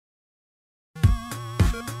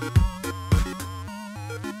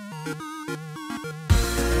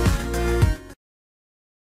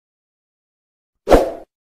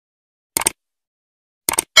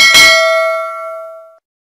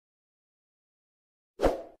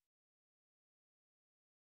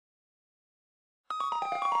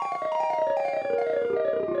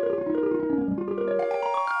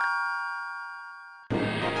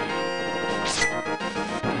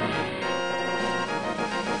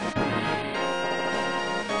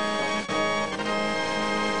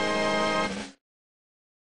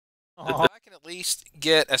at least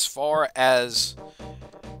get as far as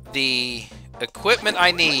the equipment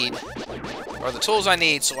I need, or the tools I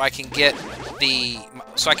need, so I can get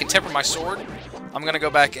so I can temper my sword, I'm gonna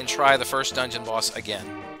go back and try the first dungeon boss again.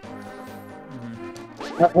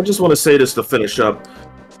 I just want to say this to finish up.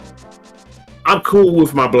 I'm cool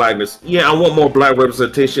with my blackness. Yeah, I want more black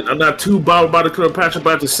representation. I'm not too bothered by the Cleopatra,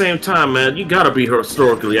 but at the same time, man, you gotta be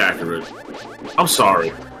historically accurate. I'm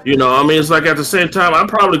sorry. You know, I mean, it's like at the same time, I'm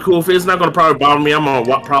probably cool if it's not gonna probably bother me. I'm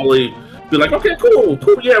gonna probably be like, okay, cool,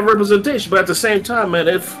 yeah, representation. But at the same time, man,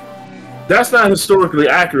 if that's not historically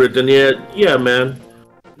accurate, then yeah, man.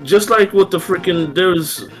 Just like with the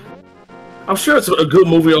freaking, I'm sure it's a good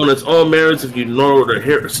movie on its own merits if you know the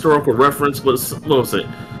historical reference, but what was it?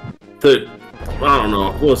 I don't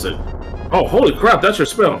know. What was it? Oh, holy crap, that's your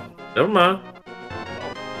spell. Never mind.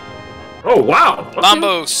 Oh, wow. Okay.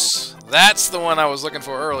 Bombos! That's the one I was looking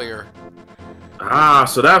for earlier. Ah,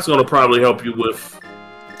 so that's going to probably help you with...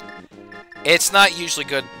 It's not usually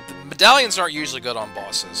good. The medallions aren't usually good on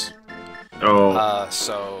bosses. Oh.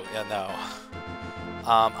 So, yeah, no.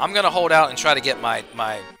 I'm going to hold out and try to get my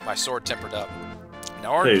sword tempered up. In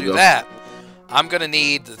order to do that, I'm going to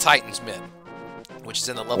need the Titan's Mid, which is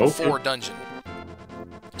in the level 4 dungeon.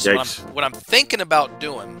 So what I'm thinking about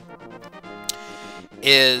doing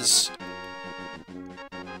is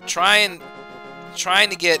trying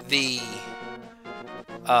to get the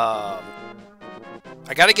I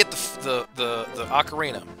gotta get the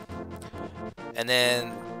ocarina, and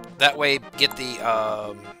then that way get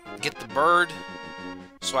the bird,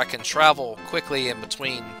 so I can travel quickly in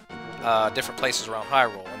between different places around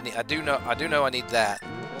Hyrule. And I do know I need that.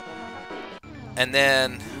 And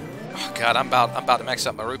then, oh god, I'm about to max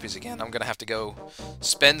out my rupees again. I'm gonna have to go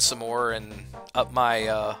spend some more and up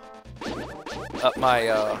my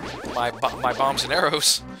my bombs and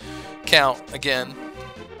arrows count again.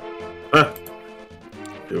 Huh.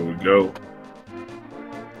 Here we go.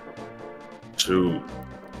 2.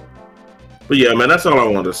 But yeah, man, that's all I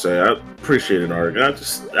wanted to say. I appreciate it, Ark.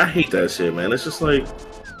 I hate that shit, man. It's just like,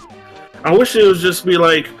 I wish it would just be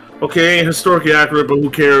like, okay, ain't historically accurate, but who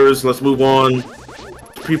cares? Let's move on.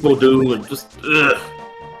 People do, and just, ugh.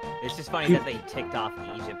 It's just funny that they ticked off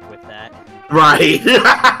Egypt with that. Right.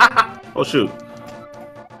 Oh, shoot.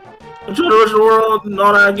 Enjoy the original world and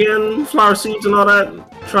all that again. Flower seeds and all that.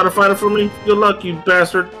 Try to find it for me. Good luck, you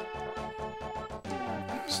bastard.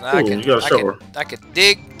 So now ooh, I can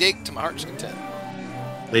dig to my heart's content.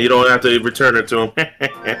 And you don't have to return it to him.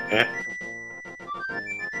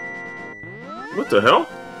 What the hell?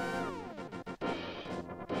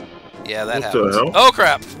 Yeah, that what happens. The hell? Oh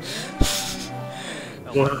crap!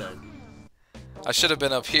 What? I should have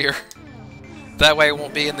been up here. That way it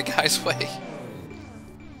won't be in the guy's way.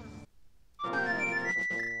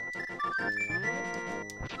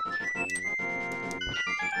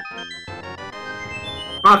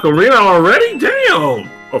 Ocarina already? Damn!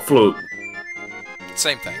 Or flute?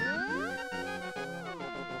 Same thing.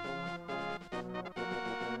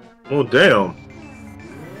 Oh, damn.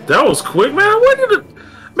 That was quick, man. What did it...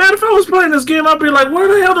 Man, if I was playing this game, I'd be like, where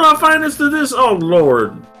the hell do I find this to this? Oh,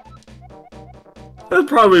 Lord. I'd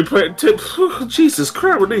probably play... Jesus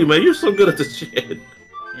Christ, man. You're so good at this shit.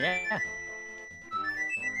 Yeah.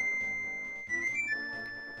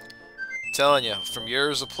 Telling you, from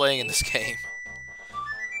years of playing in this game.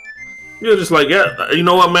 You're just like, yeah, you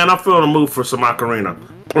know what, man? I'm feeling a mood for some Ocarina.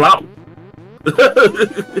 Plop.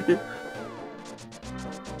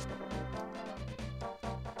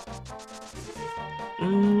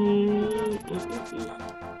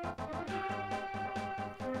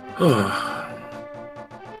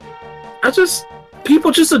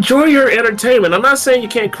 People just enjoy your entertainment. I'm not saying you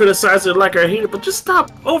can't criticize it like I hate it, but just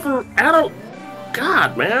stop God,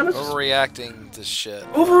 man. Overreacting to shit.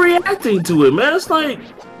 Overreacting to it, man. It's like...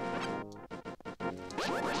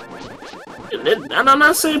 And I'm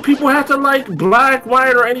not saying people have to like black,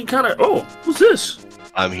 white, or any kind of... Oh, who's this?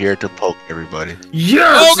 I'm here to poke everybody.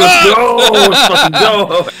 Yes! Oh, let's go! Let's fucking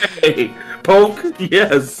go! Hey, poke?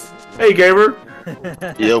 Yes. Hey, gamer.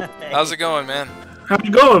 Yep. How's it going, man? How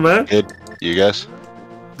you going, man? Good. You guys?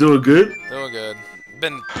 Doing good? Doing good.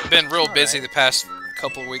 Been real busy the past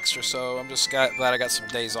couple weeks or so. I'm just glad I got some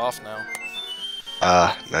days off now.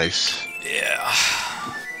 Ah, nice. Yeah.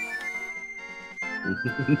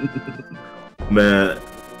 Man.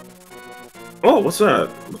 Oh, what's that?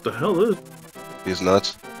 What the hell is? He's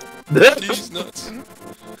nuts. He's nuts.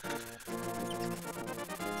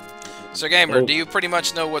 So, gamer, do you pretty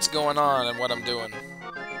much know what's going on and what I'm doing?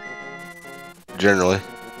 Generally.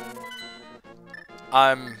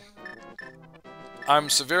 I'm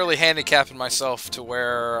severely handicapping myself to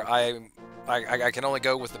where I can only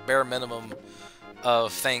go with the bare minimum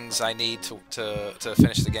of things I need to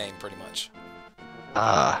finish the game, pretty much.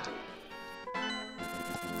 Ah.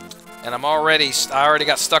 And I already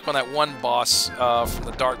got stuck on that one boss from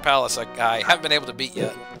the Dark Palace I haven't been able to beat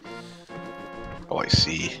yet. Oh, I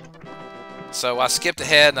see. So I skipped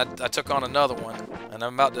ahead and I took on another one, and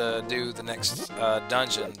I'm about to do the next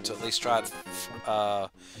dungeon to at least try and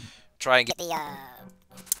get the.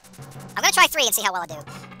 I'm gonna try 3 and see how well I do.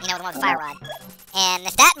 You know, the one with the fire rod. And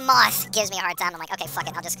if that moth gives me a hard time, I'm like, okay, fuck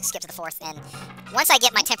it, I'll just skip to the 4th. And once I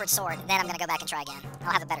get my tempered sword, then I'm gonna go back and try again.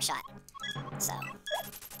 I'll have a better shot. So.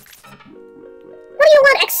 What do you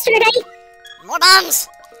want, extradite? More bombs.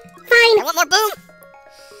 Fine. I want more boom.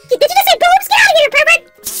 Did you just say boobs? Get out of here, pervert!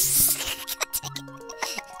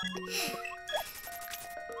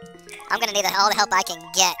 I'm gonna need all the help I can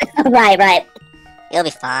get. Right. You'll be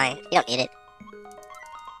fine. You don't need it.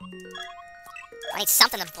 I need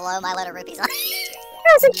something to blow my load of rupees on.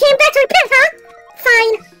 Oh, so you came back to repent, huh?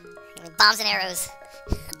 Fine. Give me bombs and arrows.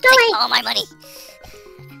 Go Take away. all my money.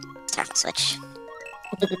 Time to switch.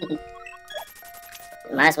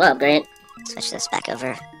 Might as well upgrade. Switch this back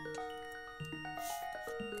over.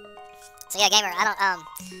 So yeah, gamer, I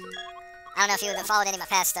don't know if you've followed any of my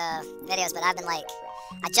past videos, but I've been like,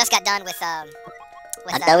 I just got done with I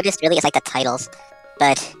noticed really it's like the titles,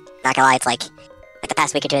 but not gonna lie, it's like the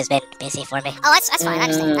past week or two has been busy for me. Oh, that's fine. I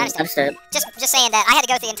understand. Understood. Just saying that I had to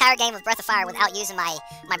go through the entire game of Breath of Fire without using my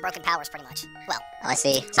broken powers, pretty much. Well, Oh, I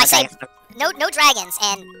see. I say no dragons,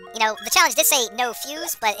 and you know the challenge did say no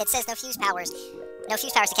fuse, but it says no fuse powers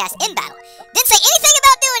to cast in battle. Didn't say anything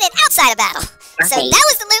about doing it outside of battle. So Right. that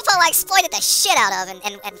was the loophole I exploited the shit out of, and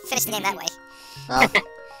finished the game that way. Well,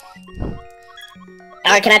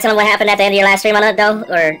 Alright, can I tell him what happened at the end of your last stream on it, though?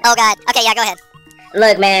 Or Oh god. Okay, yeah, go ahead.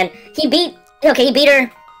 look, man, he beat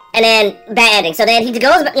her, and then bad ending. So then he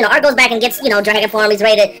goes, Art goes back and gets, dragon form. He's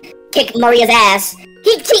ready to kick Maria's ass.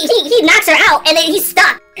 He knocks her out, and then he's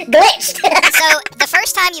stuck, glitched. So the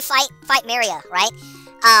first time you fight Maria, right?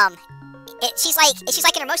 She's like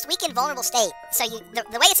in her most weak and vulnerable state. So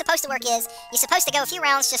the way it's supposed to work is you're supposed to go a few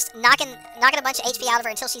rounds just knocking a bunch of HP out of her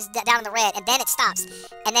until she's down in the red, and then it stops.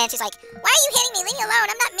 And then she's like, "Why are you hitting me? Leave me alone.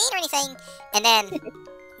 I'm not mean or anything." And then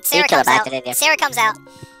Sarah comes out. Sarah comes out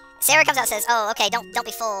and says, "Oh, okay, don't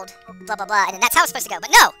be fooled." Blah blah blah. And then that's how it's supposed to go. But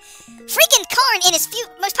no, freaking Karn in his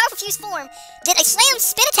most powerful fused form did a slam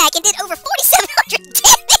spin attack and did over 4,700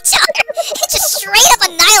 damage on her. It just straight up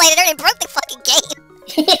annihilated her and broke the fucking game.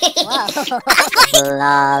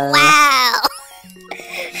 lol. Wow.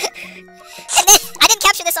 And then I didn't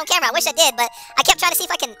capture this on camera. I wish I did, but I kept trying to see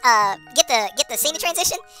if I can get the scene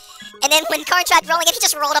transition. And then when Karn tried rolling it, he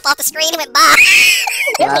just rolled up off the screen and went by.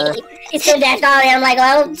 Lol. He still dashed all the way. I'm like,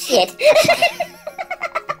 well, shit.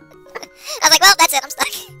 I was like, well, that's it. I'm stuck.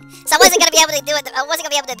 So I wasn't gonna be able to do it. I wasn't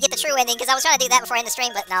gonna be able to get the true ending because I was trying to do that before I ended the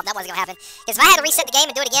stream, but no, that wasn't gonna happen. Because if I had to reset the game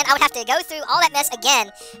and do it again, I would have to go through all that mess again,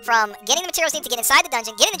 from getting the materials needed to get inside the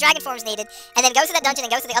dungeon, getting the dragon forms needed, and then go through that dungeon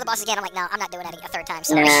and go through the other bosses again. I'm like, no, I'm not doing that a third time.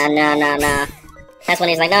 Sorry. Nah. That's when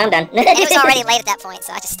he's like, no, I'm done. And it was already late at that point,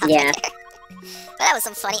 so I just stopped Yeah. right there. But that was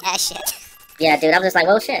some funny ass shit. Yeah, dude, I'm just like,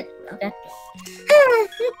 well, shit. Okay.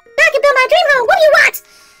 I can build my dream home. What do you want?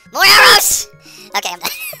 More arrows! Okay, I'm done.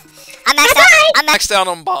 I'm maxed out. I'm maxed Maxed out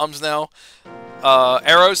on bombs now.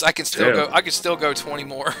 Arrows, I can still go. I can still go 20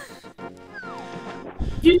 more.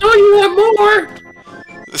 You know you want more.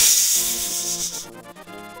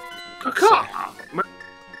 Come on.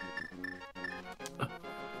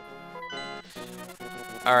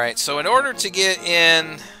 All right, so in order to get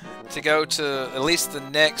in, to go to at least the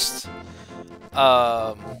next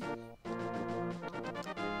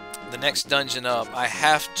dungeon up, I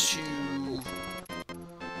have to.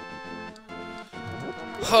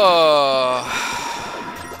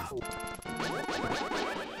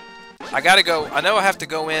 I gotta go. I know I have to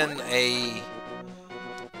go in a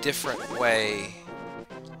different way.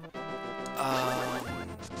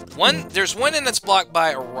 There's one in that's blocked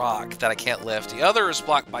by a rock that I can't lift. The other is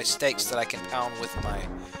blocked by stakes that I can pound with my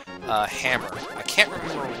hammer. I can't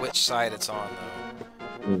remember which side it's on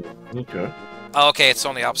though. Okay. Oh, okay, it's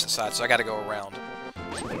on the opposite side, so I gotta go around.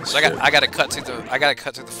 So I gotta cut through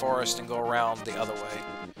the forest and go around the other way.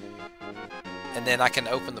 And then I can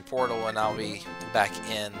open the portal and I'll be back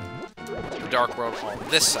in the Dark World on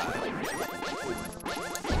this side.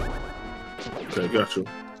 Okay, got you.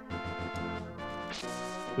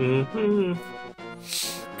 Mm-hmm.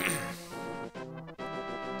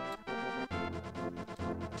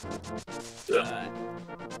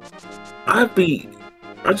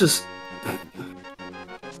 I just...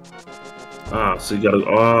 Ah, so you gotta...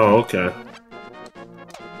 Oh, okay.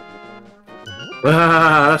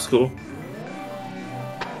 Ah, that's cool.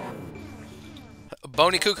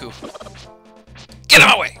 Bony Cuckoo. Get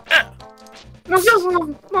out of my way!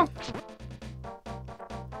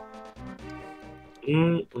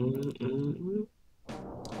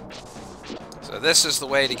 So this is the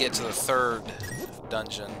way to get to the third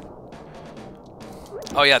dungeon.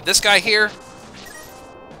 Oh yeah, this guy here,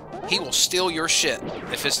 he will steal your shit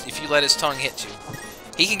if you let his tongue hit you.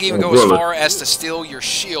 He can even go as far as to steal your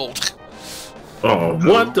shield. Oh,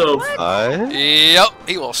 what the? Yep,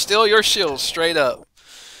 he will steal your shield straight up.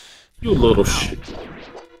 You little shit.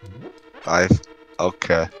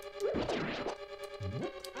 Okay.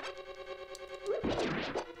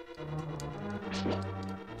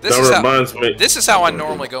 This is how I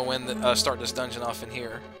normally go in. Start this dungeon off in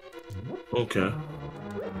here. Okay.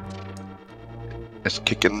 Just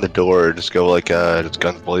kick in the door. Just go like just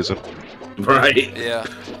guns blazing. Right. Yeah.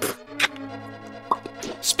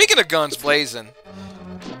 Speaking of guns blazing,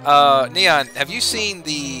 Neon, have you seen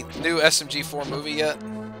the new SMG4 movie yet?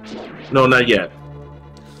 No, not yet.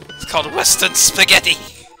 It's called Western Spaghetti.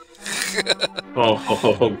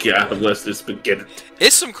 oh God, Western Spaghetti.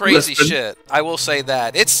 It's some crazy shit. I will say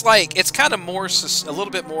that. It's like it's kind of more a little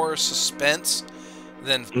bit more suspense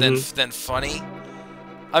than funny.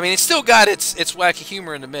 I mean, it's still got its wacky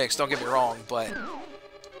humor in the mix. Don't get me wrong, but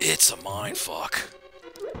it's a mind fuck.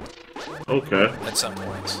 Okay. At some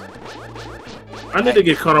points. I need to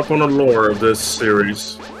get caught up on the lore of this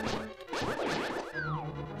series.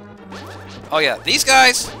 Oh yeah, these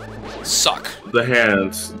guys suck. The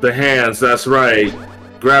hands, that's right.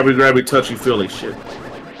 Grabby, touchy, feely shit.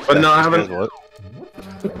 But no, I haven't. What?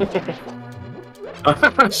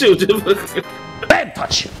 Shoot. Bad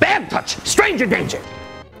touch, stranger danger.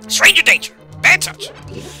 Stranger danger, bad touch.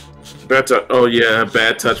 Bad touch. Oh yeah,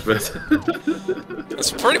 bad touch, bad touch.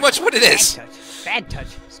 That's pretty much what it is. Bad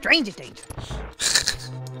touch, stranger danger.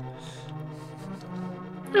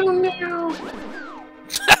 Oh no.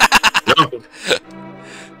 No.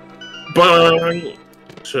 Bang.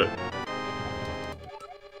 Shit.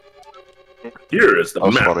 Here is the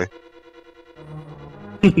map.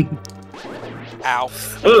 Funny. Ow.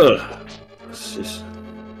 Ugh.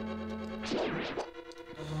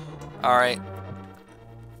 Alright.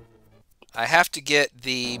 I have to get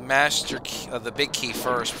the master key, the big key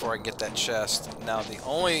first before I can get that chest. Now the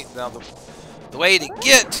way to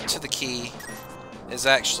get to the key is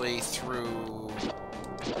actually through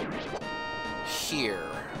here.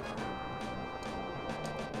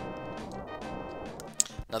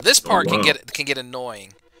 Now this part can get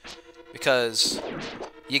annoying because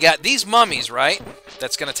you got these mummies, right?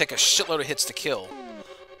 That's gonna take a shitload of hits to kill,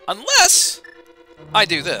 unless I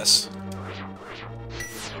do this.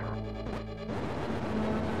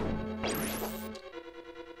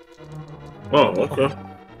 Oh, okay.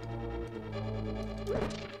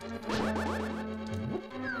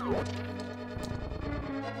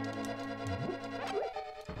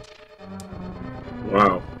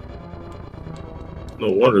 Wow. No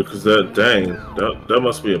wonder, because that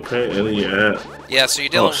must be a pain in the ass. Yeah, so you're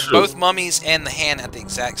dealing with both mummies and the hand at the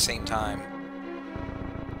exact same time.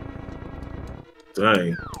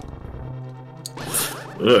 Dang.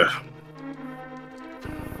 Ugh.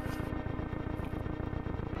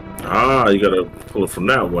 Ah, you gotta pull it from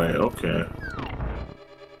that way. Okay.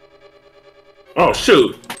 Oh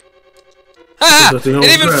shoot! Ha! It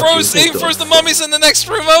even froze the mummies in the next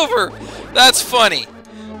room over. That's funny.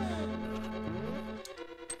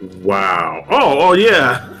 Wow. Oh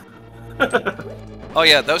yeah. Oh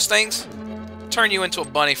yeah, those things turn you into a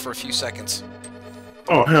bunny for a few seconds.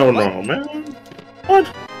 Oh hell no, man. What?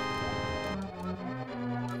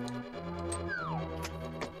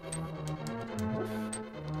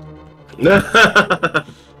 I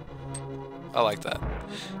like that.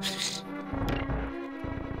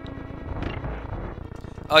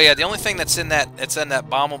 Oh yeah, the only thing that's in that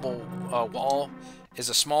bombable wall is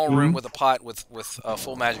a small room with a pot with a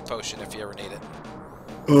full magic potion if you ever need it.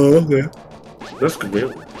 Oh, okay. That's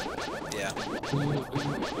convenient. Yeah.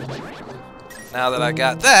 Now that I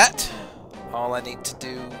got that, all I need to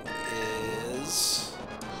do is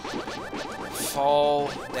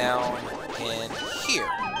fall down in here.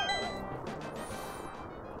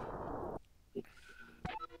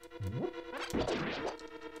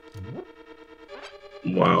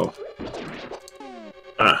 Wow.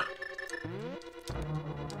 Ah.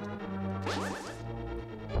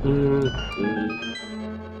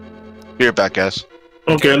 Be right back, guys.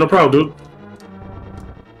 Okay, no problem, dude.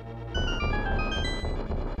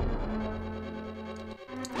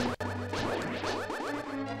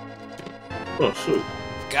 Oh shoot!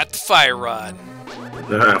 Got the fire rod.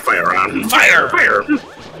 Fire rod. Fire!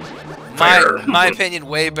 Fire! My opinion,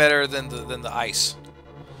 way better than the ice.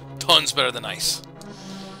 Tons better than ice.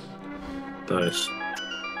 Nice.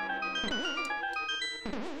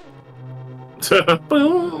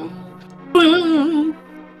 Boom, boom.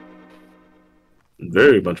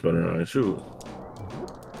 Very much better than I shoot.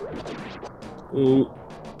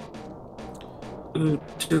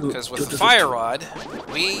 Because with the fire rod,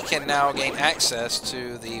 we can now gain access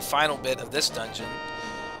to the final bit of this dungeon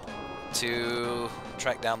to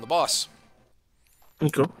track down the boss.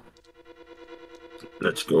 Okay.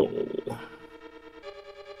 Let's go.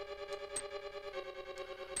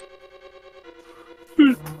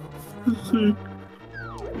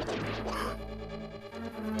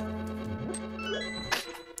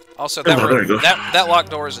 Also, that, Oh, there you go. that locked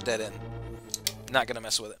door is a dead end. Not gonna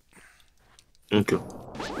mess with it. Okay.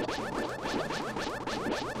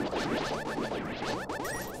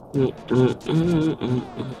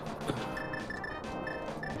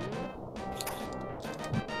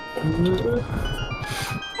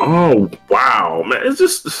 Oh wow, man! It's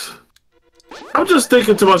just. I'm just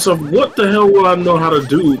thinking to myself, what the hell will I know how to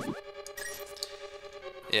do?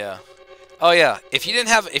 Yeah. Oh yeah. If you didn't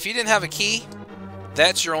have a key,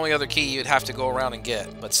 that's your only other key you'd have to go around and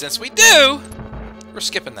get. But since we do, we're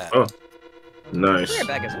skipping that. Oh, nice. I'll be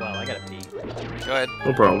right back as well. I gotta pee. Go ahead.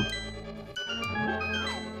 No problem.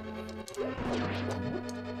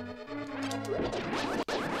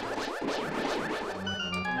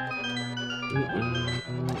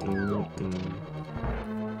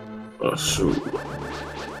 Oh shoot.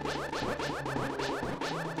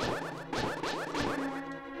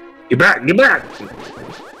 Get back, get back!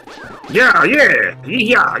 Yeah, yeah,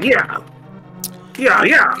 yeah, yeah! Yeah,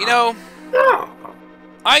 yeah! You know, Yeah.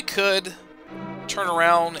 I could turn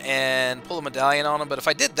around and pull a medallion on him, but if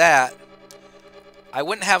I did that, I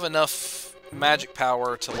wouldn't have enough magic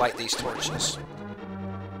power to light these torches.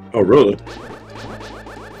 Oh, really?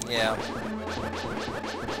 Yeah.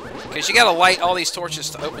 Because you gotta light all these torches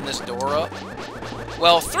to open this door up.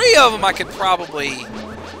 Well, 3 of them I could probably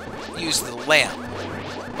use the lamp.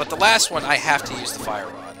 But the last one I have to use the fire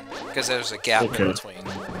rod. Because there's a gap in between.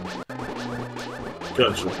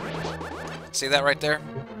 Gotcha. See that right there?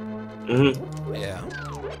 Mm-hmm. Yeah.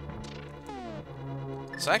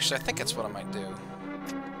 So actually, I think that's what I might do.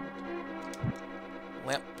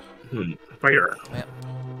 Lamp. Fire. Lamp.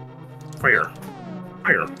 Fire.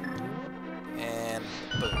 Fire. And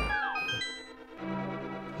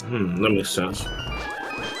boom. That makes sense.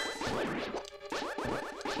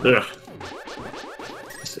 Ugh.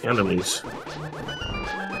 It's the enemies.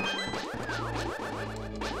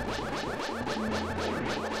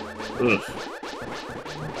 Ugh.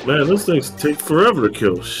 Man, those things take forever to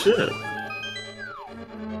kill. Shit.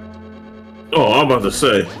 Oh, I'm about to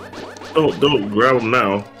say. Don't grab them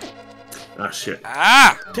now. Ah, shit.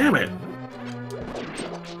 Ah! Damn it.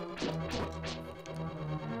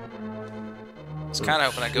 I was kind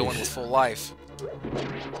of hoping I'd go in with full life.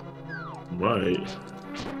 Right.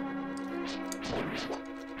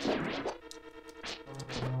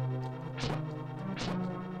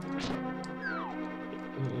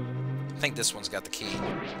 I think this one's got the key.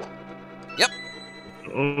 Yep.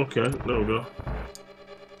 Okay, there we go.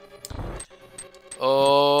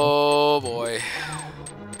 Oh boy.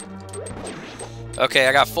 Okay,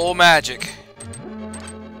 I got full magic.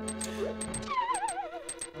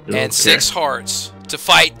 And 6 hearts to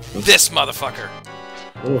fight this motherfucker.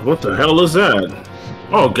 Oh, what the hell is that?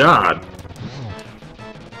 Oh god.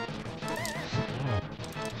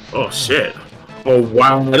 Oh shit. Oh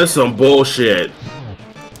wow, this is some bullshit.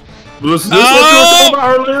 Was this what you were talking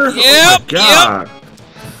about earlier? Yep, oh my god.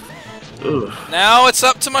 Ugh. Now it's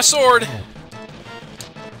up to my sword.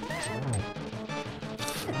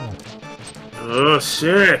 Oh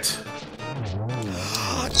shit.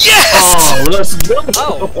 Yes! Oh, let's go.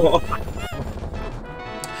 Oh.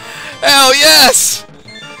 Hell yes!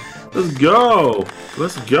 Let's go.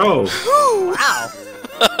 Let's go. Wow.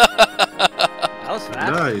 That was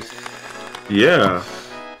fast. Nice. Yeah.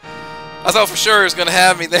 I thought for sure it was going to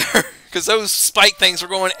have me there. Because those spike things were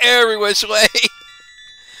going every which way.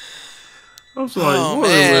 I was like, Oh, wait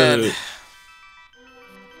a man. minute.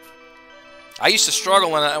 I used to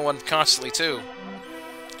struggle in that one constantly too.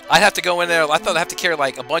 I'd have to go in there. I thought I'd have to carry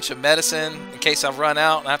like a bunch of medicine in case I've run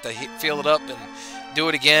out, and I have to fill it up and do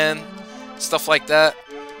it again, stuff like that.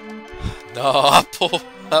 No, I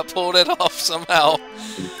pulled it off somehow.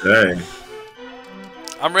 Dang.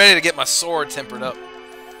 I'm ready to get my sword tempered up.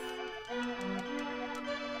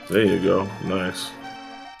 There you go. Nice.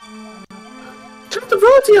 Check the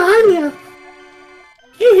road to your highway.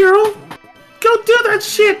 You hero. Go do that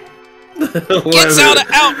shit. Get Zelda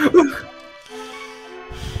out!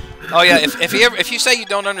 Oh yeah, if you say you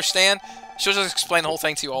don't understand, she'll just explain the whole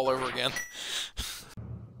thing to you all over again.